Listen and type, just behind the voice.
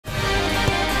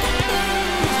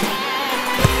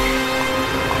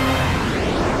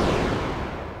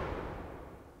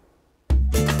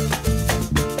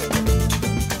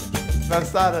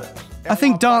I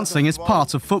think dancing is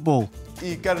part of football.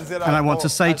 And I want to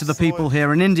say to the people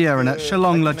here in India and at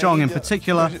Shillong Lajong in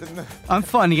particular, I'm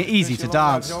finding it easy to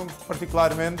dance.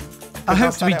 I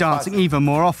hope to be dancing even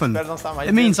more often.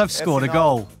 It means I've scored a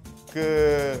goal.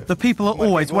 The people are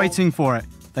always waiting for it.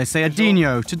 They say,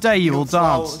 Edinho, today you will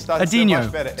dance.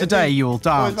 Edinho, today you will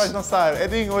dance.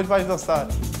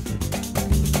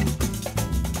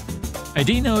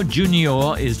 Edinho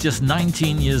Junior is just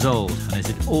 19 years old and is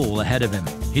it all ahead of him.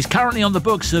 He's currently on the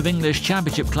books of English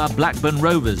Championship club Blackburn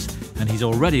Rovers, and he's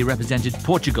already represented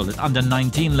Portugal at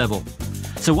under-19 level.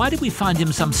 So why did we find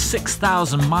him some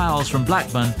 6,000 miles from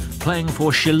Blackburn playing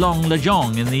for Shillong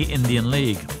Lajong in the Indian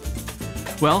League?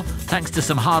 Well, thanks to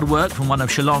some hard work from one of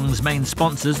Shillong's main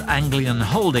sponsors, Anglian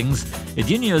Holdings,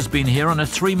 Edinho's been here on a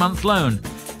 3-month loan.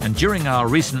 And during our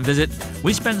recent visit,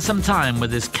 we spent some time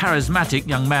with this charismatic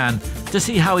young man to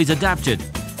see how he's adapted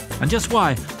and just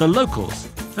why the locals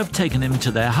have taken him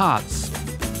to their hearts.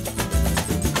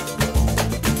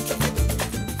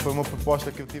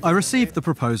 I received the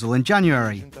proposal in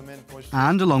January,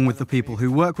 and along with the people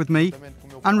who work with me,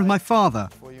 and with my father,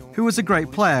 who was a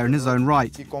great player in his own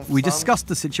right, we discussed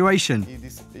the situation,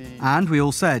 and we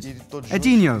all said,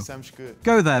 Edinho,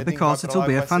 go there because it'll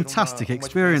be a fantastic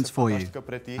experience for you,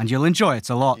 and you'll enjoy it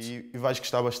a lot.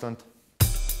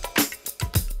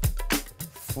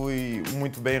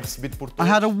 I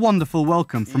had a wonderful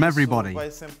welcome from everybody,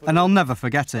 and I'll never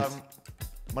forget it.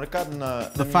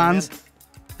 The fans,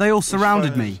 they all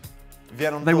surrounded me.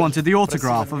 They wanted the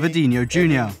autograph of Edinho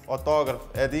Junior.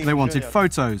 They wanted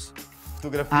photos.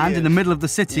 And in the middle of the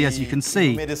city, as you can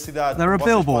see, there are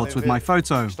billboards with my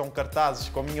photo.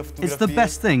 It's the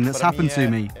best thing that's happened to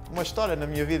me.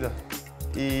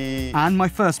 And my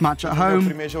first match at home,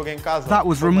 that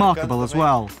was remarkable as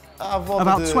well.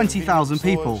 About 20,000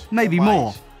 people, maybe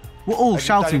more, were all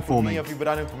shouting for me.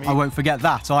 I won't forget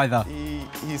that either.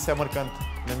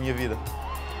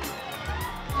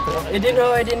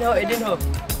 Edinho, Edinho, Edinho.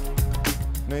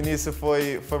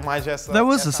 There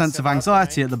was a sense of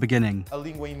anxiety at the beginning.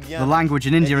 The language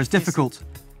in India is difficult.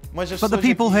 But the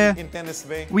people here,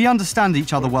 we understand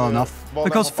each other well enough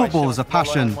because football is a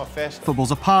passion.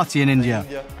 Football's a party in India,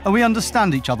 and we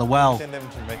understand each other well.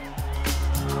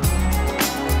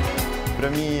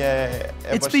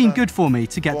 It's been good for me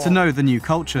to get to know the new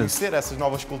cultures.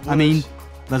 I mean,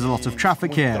 there's a lot of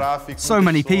traffic here, so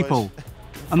many people,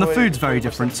 and the food's very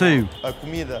different too.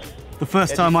 The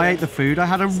first time I ate the food, I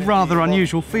had a rather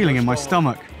unusual feeling in my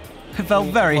stomach. It felt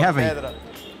very heavy.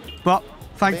 But,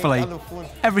 thankfully,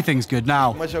 everything's good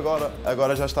now.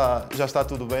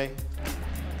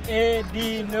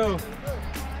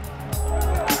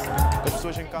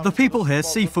 The people here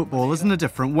see football as in a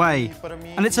different way,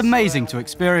 and it's amazing to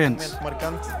experience.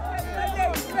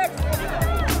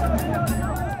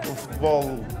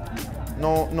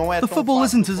 The football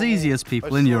isn't as easy as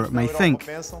people in Europe may think.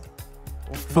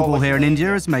 Football here in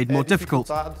India is made more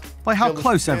difficult by how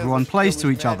close everyone plays to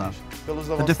each other.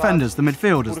 The defenders, the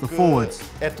midfielders, the forwards.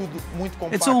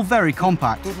 It's all very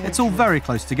compact, it's all very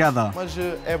close together.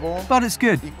 But it's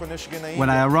good. When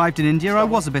I arrived in India, I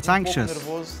was a bit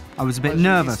anxious. I was a bit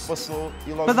nervous.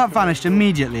 But that vanished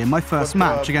immediately in my first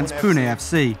match against Pune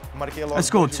FC. I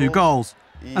scored 2 goals,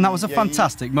 and that was a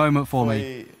fantastic moment for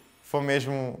me.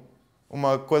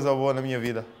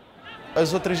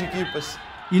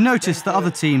 You notice that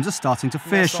other teams are starting to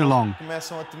fear Shillong.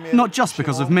 Not just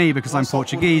because of me, because I'm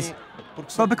Portuguese,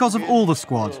 but because of all the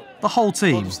squad, the whole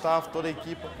team.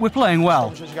 We're playing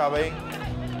well.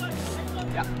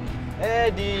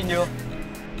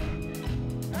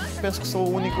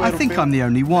 I think I'm the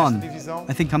only one.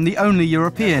 I think I'm the only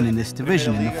European in this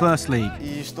division in the First League.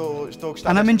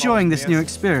 And I'm enjoying this new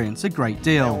experience a great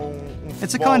deal.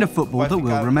 It's a kind of football that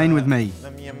will remain with me.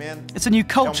 It's a new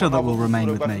culture that will remain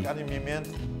with me.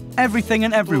 Everything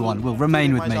and everyone will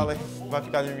remain with me.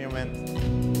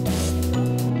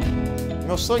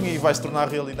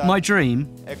 My dream,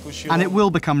 and it will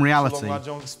become reality,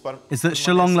 is that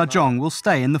Shillong Lajong will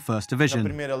stay in the First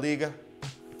Division.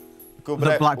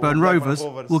 That Blackburn Rovers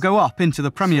will go up into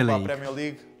the Premier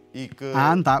League.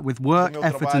 And that with work,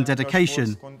 effort and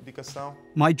dedication,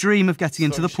 my dream of getting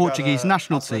into the Portuguese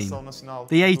national team,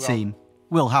 the A-team,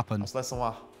 will happen.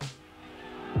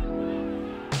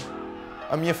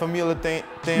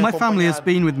 My family has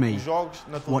been with me,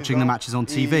 watching the matches on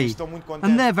TV,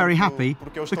 and they're very happy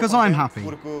because I'm happy,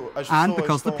 and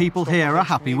because the people here are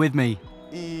happy with me.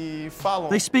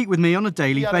 They speak with me on a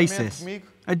daily basis.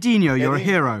 Edinho, you're a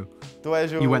hero.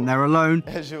 You went there alone,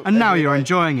 and now you're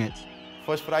enjoying it.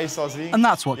 And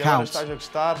that's what counts.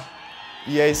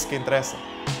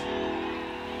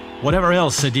 Whatever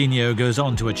else Edinho goes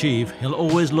on to achieve, he'll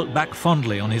always look back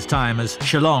fondly on his time as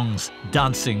Shillong's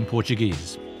dancing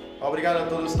Portuguese.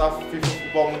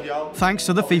 Thanks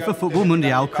to the FIFA Football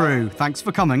Mundial crew. Thanks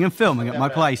for coming and filming at my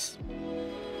place.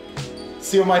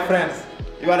 See you, my friends.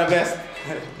 You are the best.